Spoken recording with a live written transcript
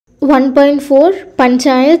1.4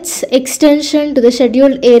 Panchayat's extension to the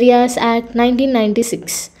Scheduled Areas Act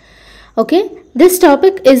 1996. Okay, this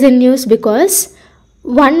topic is in news because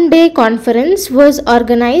one-day conference was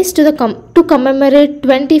organized to commemorate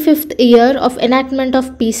 25th year of enactment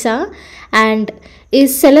of PESA and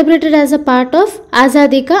is celebrated as a part of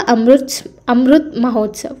Azadi Ka Amrut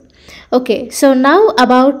Mahotsav. Okay, so now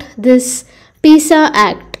about this PESA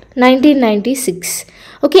Act 1996.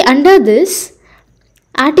 Okay, under this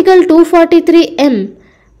Article 243M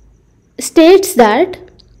states that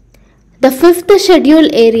the 5th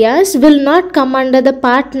schedule areas will not come under the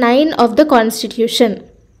Part 9 of the Constitution.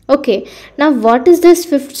 Okay, now what is this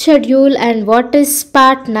 5th schedule and what is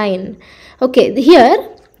Part 9? Okay, here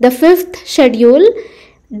the 5th schedule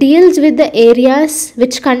deals with the areas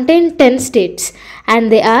which contain 10 states,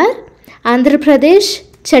 and they are Andhra Pradesh,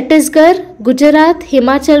 Chhattisgarh, Gujarat,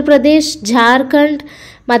 Himachal Pradesh, Jharkhand,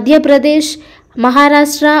 Madhya Pradesh,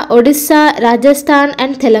 Maharashtra, Odisha, Rajasthan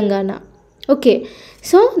and Telangana. Okay,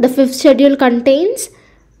 so the 5th schedule contains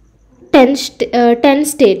 10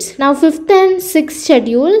 states. Now 5th and 6th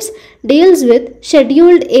schedules deals with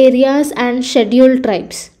scheduled areas and scheduled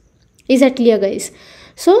tribes. Is that clear, guys?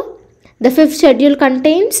 So the 5th schedule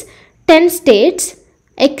contains 10 states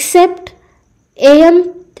except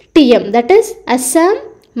AMTM, that is Assam,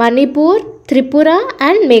 Manipur, Tripura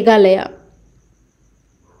and Meghalaya.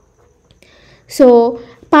 So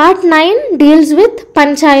Part 9 deals with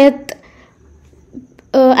Panchayat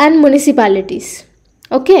and municipalities.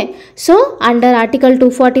 Okay, so under Article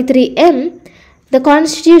 243M, the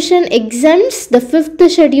Constitution exempts the 5th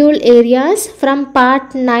schedule areas from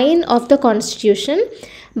Part 9 of the Constitution,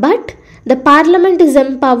 but the Parliament is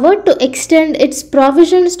empowered to extend its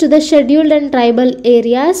provisions to the scheduled and tribal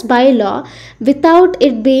areas by law without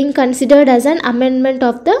it being considered as an amendment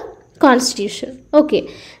of the Constitution. Okay,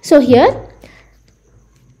 so here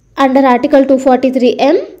under Article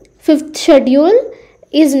 243M, 5th schedule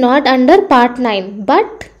is not under Part 9,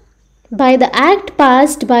 but by the act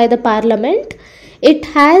passed by the Parliament, it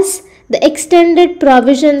has the extended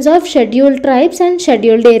provisions of scheduled tribes and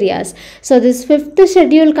scheduled areas. So this 5th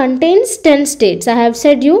schedule contains 10 states. I have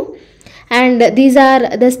said you, and these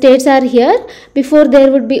are the states are here. Before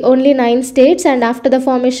there would be only 9 states, and after the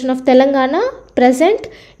formation of Telangana, present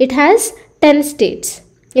it has 10 states.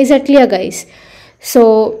 Is that clear, guys?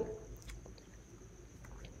 So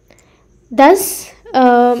thus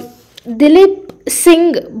Dilip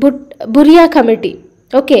Singh Bhuria Committee,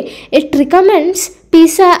 okay, it recommends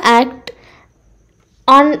PESA Act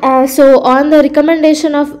on the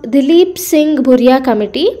recommendation of Dilip Singh Bhuria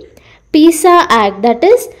Committee, PESA Act, that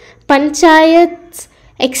is Panchayat's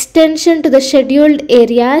extension to the Scheduled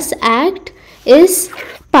Areas Act, is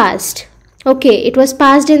passed. Okay, it was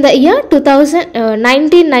passed in the year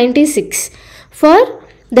 1996 for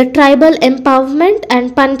the tribal empowerment,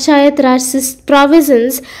 and Panchayat Raj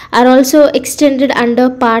provisions are also extended under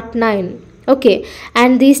Part 9. Okay,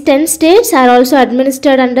 and these 10 states are also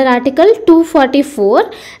administered under Article 244,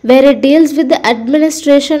 where it deals with the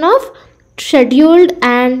administration of scheduled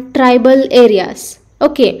and tribal areas.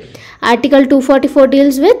 Okay, Article 244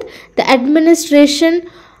 deals with the administration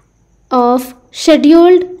of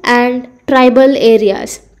scheduled and tribal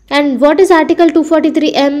areas. And what is Article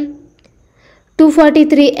 243M?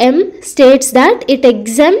 243M states that it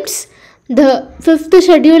exempts the 5th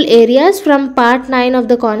schedule areas from Part 9 of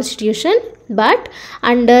the Constitution, but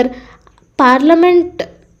under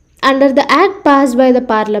the act passed by the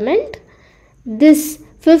Parliament, this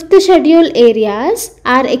 5th schedule areas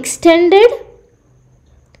are extended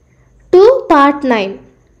to Part 9.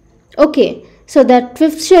 Okay, so that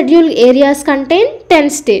 5th schedule areas contain 10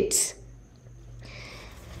 states.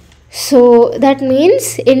 So that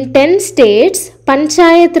means in 10 states,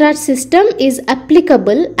 Panchayat Raj system is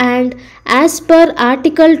applicable, and as per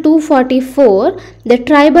Article 244, the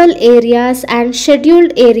tribal areas and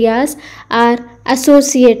scheduled areas are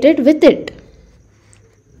associated with it.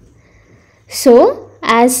 So,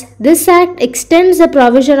 as this act extends the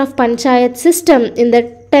provision of Panchayat system in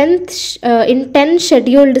the 10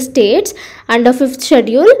 scheduled states under 5th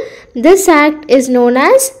schedule, this act is known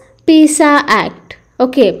as PESA Act.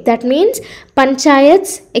 Okay, that means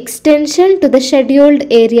Panchayat's extension to the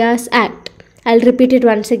Scheduled Areas Act. I'll repeat it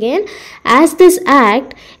once again. As this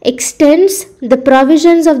act extends the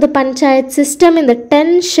provisions of the Panchayat system in the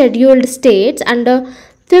 10 scheduled states under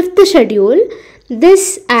 5th schedule,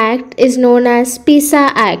 this act is known as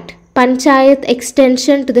PESA Act, Panchayat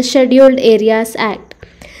Extension to the Scheduled Areas Act.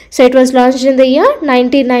 So it was launched in the year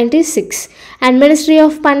 1996, and Ministry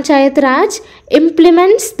of Panchayat Raj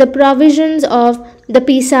implements the provisions of the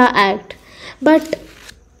PESA Act. But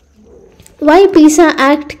why PESA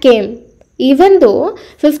Act came. Even though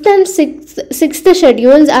 5th and 6th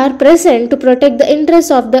schedules are present to protect the interests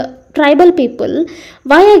of the tribal people,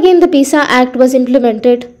 why again the PESA Act was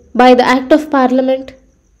implemented by the Act of Parliament?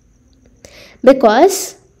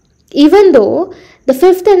 Because even though the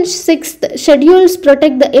 5th and 6th schedules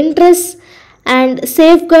protect the interests and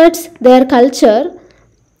safeguards their culture,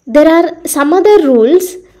 there are some other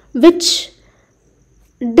rules which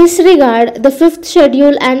disregard the 5th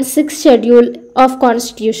schedule and 6th schedule of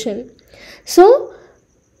constitution. So,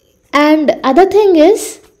 and other thing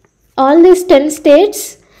is, all these 10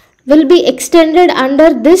 states will be extended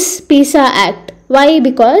under this PESA Act. Why?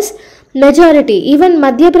 Because majority, even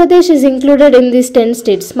Madhya Pradesh is included in these 10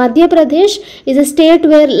 states. Madhya Pradesh is a state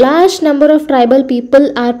where large number of tribal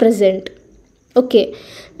people are present. Okay,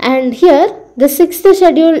 and here the 6th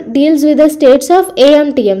schedule deals with the states of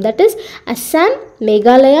AMTM, that is Assam,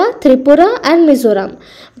 Meghalaya, Tripura and Mizoram.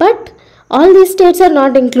 But all these states are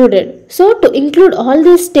not included. So to include all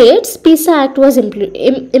these states, PESA Act was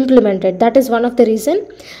implemented. That is one of the reason.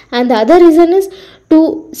 And the other reason is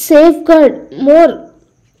to safeguard more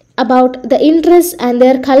about the interests and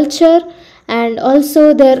their culture and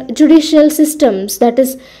also their judicial systems, that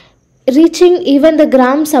is reaching even the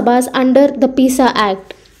Gram Sabhas under the PESA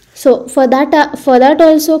Act. So for that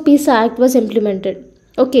also PESA Act was implemented.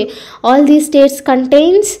 Okay, all these states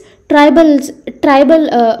contains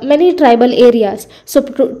many tribal areas. So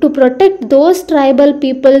to protect those tribal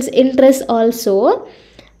people's interests also,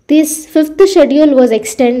 this 5th schedule was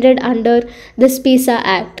extended under this PESA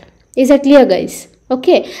Act. Is that clear, guys?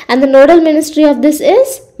 Okay, and the nodal ministry of this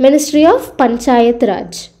is Ministry of Panchayat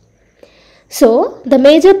Raj. So the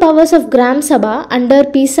major powers of Gram Sabha under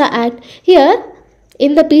PESA Act, here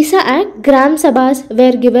in the PESA Act, Gram Sabhas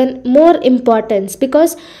were given more importance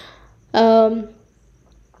because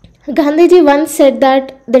Gandhiji once said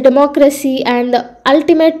that the democracy and the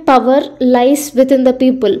ultimate power lies within the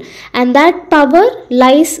people, and that power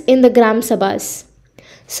lies in the Gram Sabhas.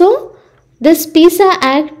 So this PESA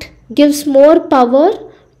Act gives more power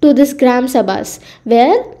to this Gram Sabhas,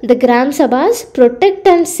 where the Gram Sabhas protect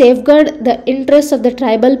and safeguard the interests of the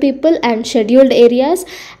tribal people and scheduled areas,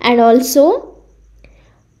 and also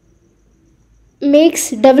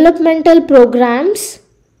makes developmental programs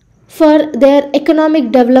for their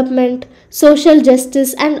economic development, social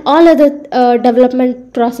justice and all other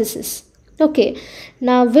development processes. Okay,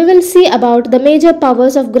 now we will see about the major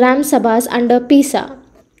powers of Gram Sabhas under PESA.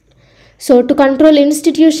 So to control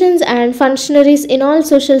institutions and functionaries in all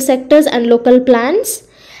social sectors and local plans,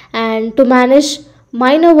 and to manage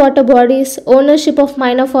minor water bodies, ownership of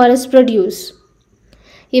minor forest produce.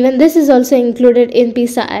 Even this is also included in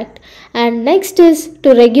PESA Act. And next is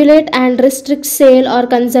to regulate and restrict sale or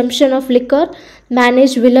consumption of liquor,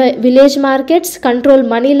 manage village markets, control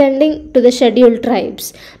money lending to the scheduled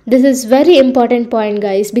tribes. This is very important point,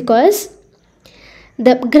 guys, because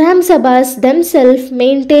the Gram Sabhas themselves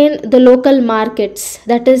maintain the local markets,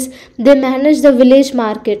 that is they manage the village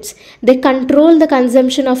markets, they control the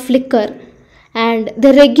consumption of liquor, and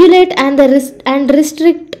they regulate and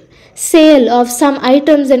restrict sale of some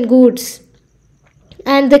items and goods,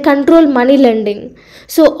 and they control money lending.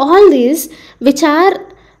 So all these which are,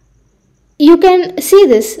 you can see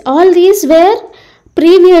this, all these were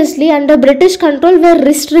previously under British control, were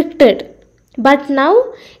restricted. But now,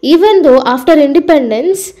 even though after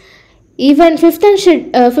independence, even 5th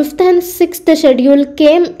and 6th schedule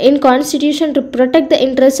came in constitution to protect the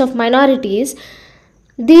interests of minorities,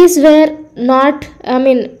 these were not,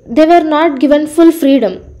 they were not given full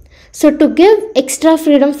freedom. So to give extra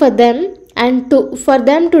freedom for them and for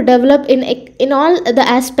them to develop in all the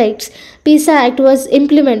aspects, PESA Act was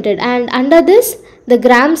implemented, and under this the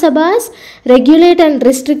Gram Sabhas regulate and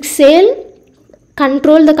restrict sale,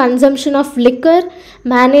 control the consumption of liquor,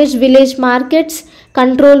 manage village markets,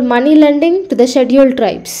 control money lending to the scheduled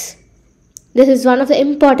tribes. This is one of the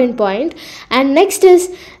important point. And next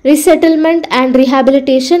is resettlement and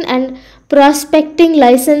rehabilitation and prospecting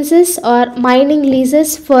licenses or mining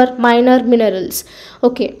leases for minor minerals.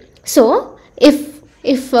 Okay, so if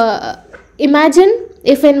imagine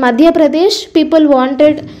if in Madhya Pradesh people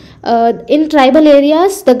wanted in tribal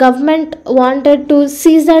areas, the government wanted to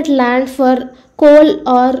seize that land for coal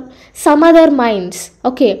or some other mines.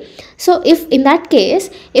 Okay, so if in that case,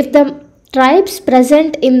 if the tribes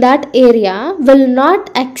present in that area will not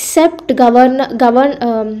accept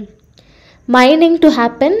mining to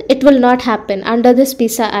happen, it will not happen under this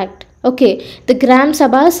PESA Act. Okay, the Gram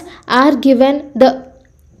Sabhas are given the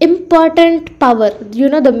important power,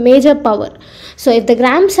 the major power. So if the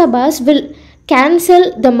Gram Sabhas will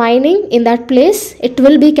cancel the mining in that place, it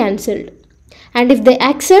will be cancelled, and if they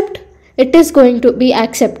accept, it is going to be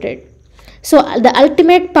accepted. So the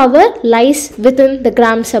ultimate power lies within the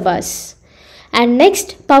Gram Sabhas. And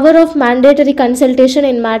next, power of mandatory consultation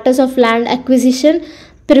in matters of land acquisition,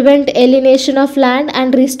 prevent alienation of land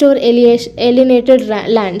and restore alienated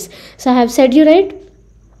lands. So I have said you right.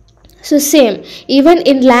 So same, even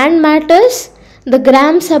in land matters, the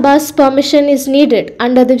Gram Sabha's permission is needed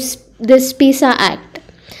under this PESA Act.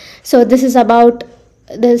 So this is about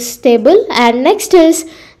this table. And next is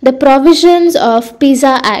the provisions of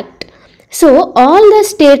PESA Act. So all the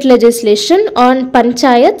state legislation on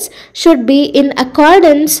panchayats should be in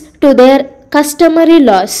accordance to their customary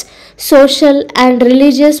laws, social and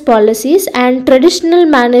religious policies and traditional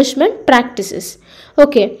management practices.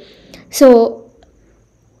 Okay, so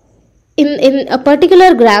in a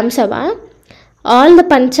particular Gram Sabha, all the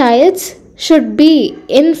panchayats should be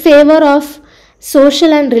in favor of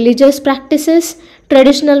social and religious practices,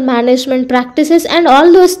 traditional management practices, and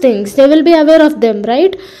all those things. They will be aware of them,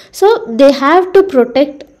 right? So they have to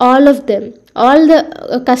protect all of them, all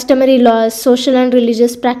the customary laws, social and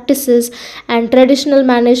religious practices, and traditional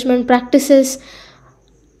management practices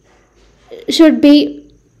should be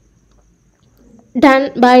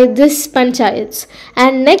done by this panchayats.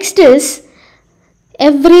 And next is,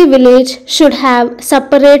 every village should have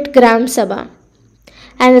separate Gram Sabha.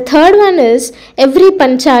 And the third one is, every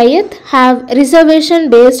panchayat have reservation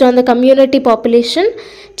based on the community population.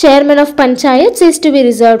 Chairman of panchayats is to be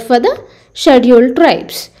reserved for the scheduled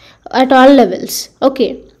tribes at all levels.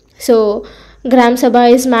 Okay, so Gram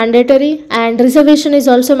Sabha is mandatory and reservation is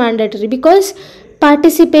also mandatory because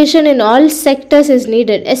participation in all sectors is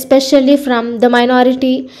needed, especially from the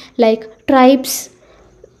minority like tribes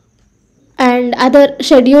and other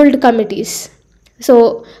scheduled committees.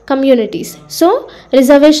 So communities. So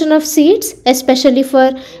reservation of seats, especially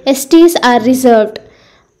for STs, are reserved.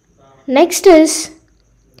 Next is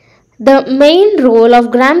the main role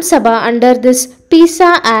of Gram Sabha under this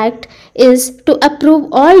PESA Act is to approve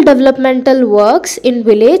all developmental works in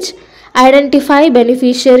village, identify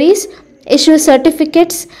beneficiaries, issue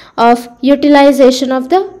certificates of utilization of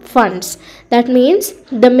the funds. That means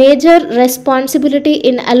the major responsibility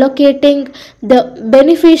in allocating the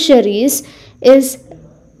beneficiaries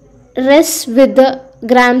rests with the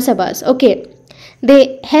Gram Sabhas. Okay,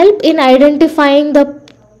 they help in identifying the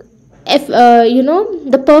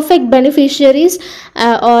the perfect beneficiaries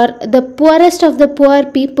or the poorest of the poor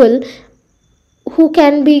people who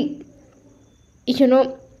can be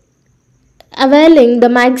availing the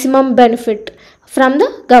maximum benefit from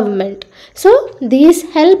the government. So these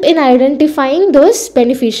help in identifying those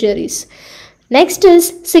beneficiaries. Next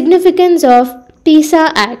is significance of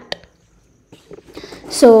PESA Act.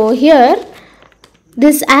 So here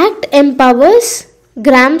this act empowers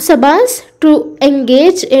Gram Sabhas to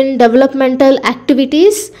engage in developmental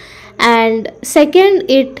activities, and second,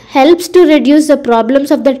 it helps to reduce the problems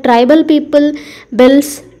of the tribal people,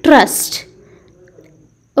 builds trust,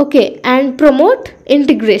 okay, and promote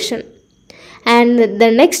integration. And the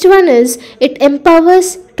next one is, it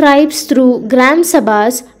empowers tribes through Gram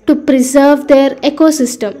Sabhas to preserve their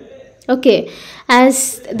ecosystem. Okay,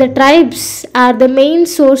 as the tribes are the main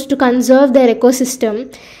source to conserve their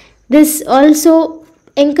ecosystem, this also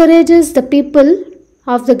encourages the people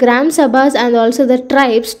of the Gram Sabhas and also the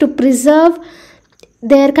tribes to preserve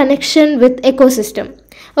their connection with ecosystem.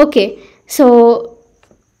 Okay, so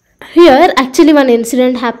here actually one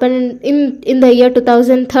incident happened in the year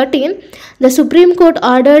 2013. The Supreme Court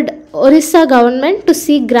ordered Orissa government to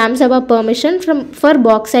seek Gram Sabha permission for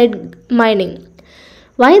bauxite mining.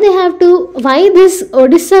 Why this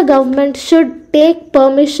Odisha government should take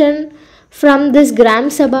permission from this Gram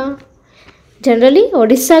Sabha? Generally,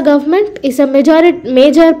 Odisha government is a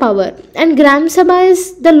major power and Gram Sabha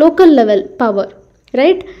is the local level power,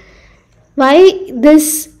 right? Why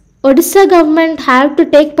this Odisha government have to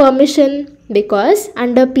take permission? Because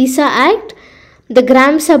under PESA Act, the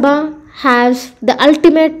Gram Sabha has the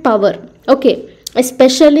ultimate power, okay,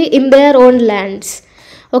 especially in their own lands.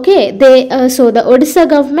 Okay, so the Odisha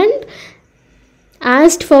government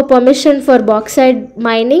asked for permission for bauxite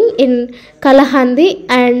mining in Kalahandi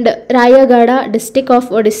and Rayagada district of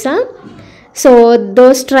Odisha. So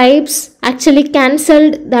those tribes actually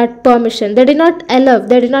cancelled that permission. They did not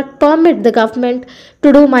permit the government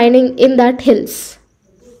to do mining in that hills.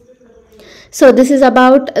 So this is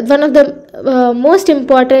about one of the most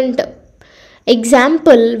important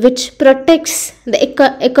example which protects the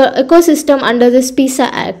ecosystem under this PESA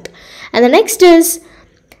Act. And the next is,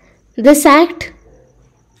 this act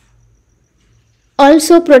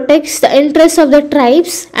also protects the interests of the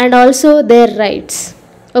tribes and also their rights.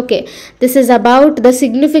 Okay, this is about the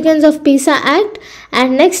significance of PESA Act,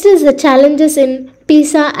 and next is the challenges in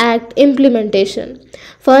PESA Act implementation.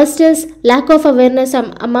 First is lack of awareness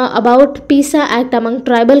about PESA Act among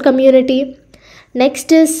tribal community.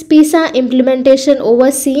 Next is PESA implementation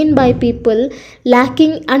overseen by people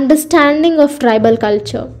lacking understanding of tribal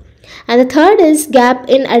culture. And the third is gap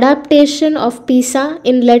in adaptation of PESA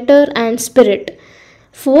in letter and spirit.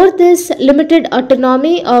 Fourth is limited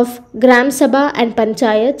autonomy of Gram Sabha and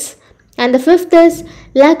Panchayats. And the fifth is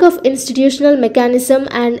lack of institutional mechanism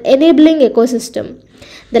and enabling ecosystem.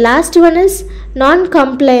 The last one is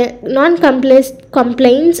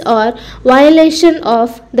non-complaints or violation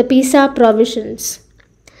of the PESA provisions.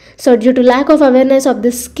 So due to lack of awareness of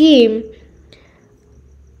this scheme,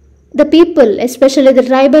 the people, especially the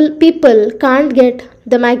tribal people, can't get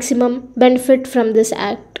the maximum benefit from this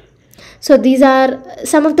act. So these are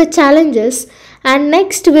some of the challenges, and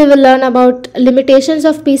next we will learn about limitations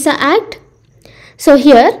of PESA Act. So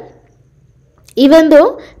here, even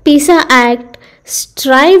though PESA Act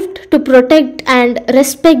strived to protect and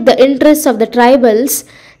respect the interests of the tribals,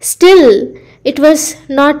 still it was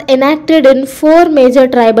not enacted in 4 major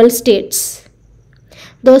tribal states.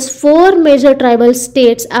 Those 4 major tribal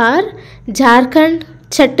states are Jharkhand,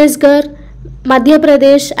 Chhattisgarh, Madhya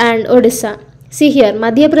Pradesh and Odisha. See here,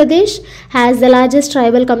 Madhya Pradesh has the largest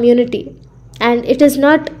tribal community and it is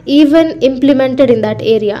not even implemented in that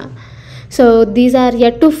area. So these are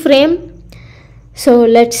yet to frame. So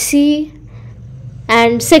let's see.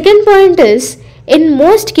 And second point is, in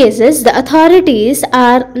most cases the authorities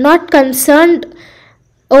are not concerned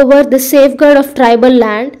over the safeguard of tribal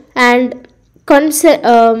land and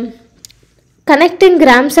connecting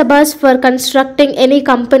gram sabhas for constructing any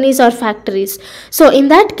companies or factories. So in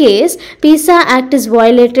that case, PESA Act is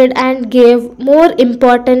violated and gave more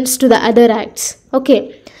importance to the other acts.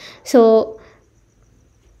 Okay, so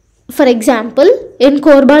for example, in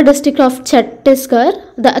Korba district of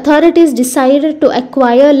Chhattisgarh, the authorities decided to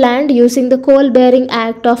acquire land using the Coal Bearing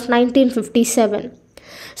Act of 1957.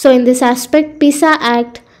 So in this aspect, PESA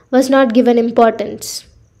Act was not given importance.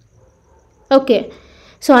 Okay,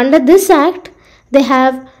 so under this act, they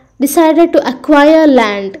have decided to acquire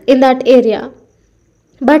land in that area.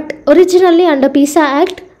 But originally under PESA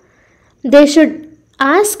Act, they should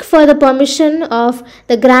ask for the permission of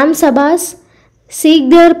the Gram Sabhas, seek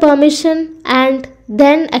their permission and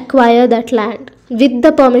then acquire that land with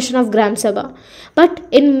the permission of Gram Sabha. But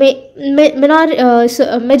in majority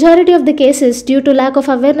of the cases, due to lack of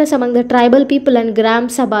awareness among the tribal people and Gram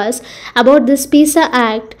Sabhas about this PESA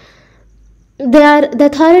Act, the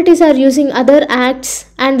authorities are using other acts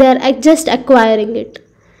and they are just acquiring it.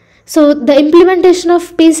 So the implementation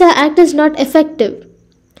of PESA Act is not effective.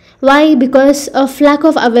 Why? Because of lack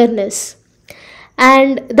of awareness.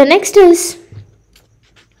 And the next is,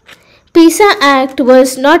 PESA Act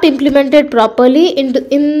was not implemented properly in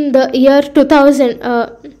the year 2000.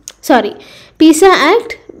 PESA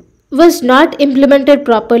Act was not implemented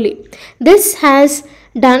properly. This has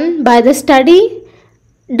done by the study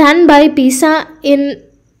done by PESA in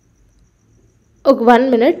 1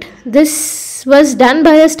 minute. This was done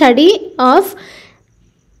by a study of,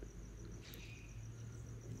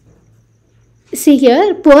 see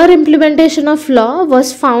here, poor implementation of law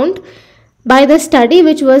was found by the study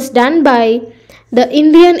which was done by the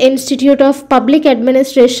Indian Institute of Public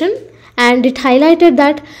Administration, and it highlighted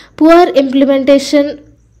that poor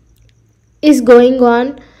implementation is going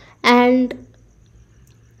on, and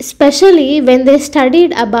especially when they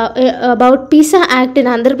studied about PESA Act in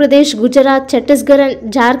Andhra Pradesh, Gujarat, Chhattisgarh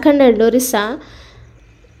and Jharkhand and Orissa,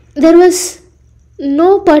 there was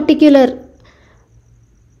no particular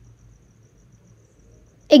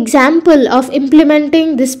example of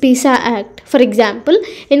implementing this PESA Act. For example,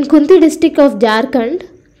 in Kunti district of Jharkhand,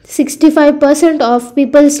 65% of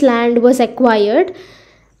people's land was acquired,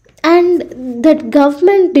 and that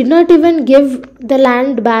government did not even give the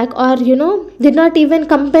land back, or did not even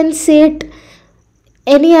compensate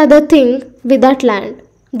any other thing with that land.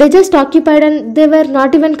 They just occupied and they were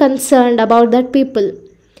not even concerned about that people.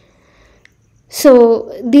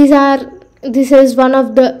 So this is one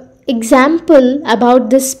of the example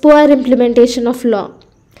about this poor implementation of law.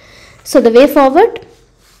 So the way forward,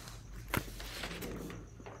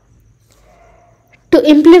 to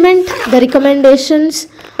implement the recommendations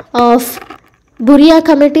of Buria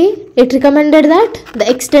Committee, it recommended that the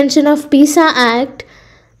extension of PESA Act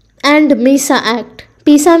and MESA Act.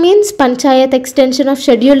 PESA means Panchayat extension of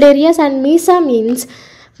scheduled areas and MESA means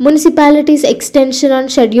municipalities extension on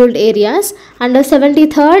scheduled areas under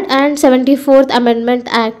 73rd and 74th Amendment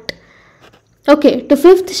Act. Okay, to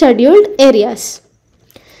 5th scheduled areas.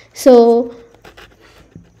 So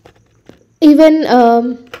Even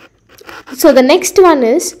so the next one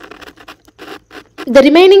is, the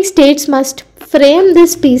remaining states must frame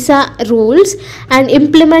this PESA rules and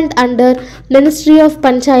implement under Ministry of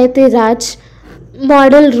Panchayati Raj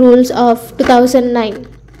model rules of 2009.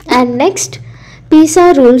 And next,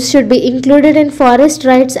 PESA rules should be included in Forest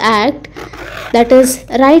Rights Act, that is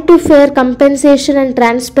right to fair compensation and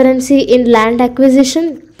transparency in land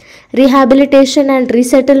acquisition, Rehabilitation and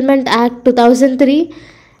Resettlement Act 2003,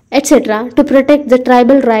 etc., to protect the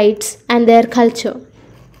tribal rights and their culture.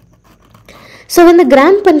 So when the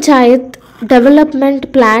Gram Panchayat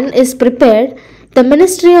development plan is prepared, the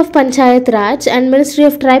Ministry of Panchayat Raj and Ministry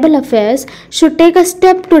of Tribal Affairs should take a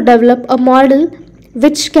step to develop a model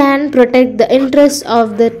which can protect the interests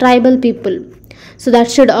of the tribal people. So that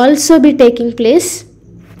should also be taking place.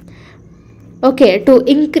 Okay, to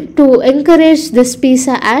encourage this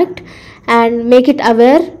PESA Act and make it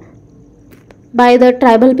aware by the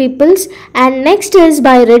tribal peoples. And next is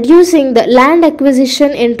by reducing the land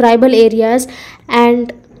acquisition in tribal areas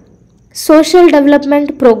and social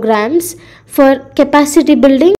development programs for capacity building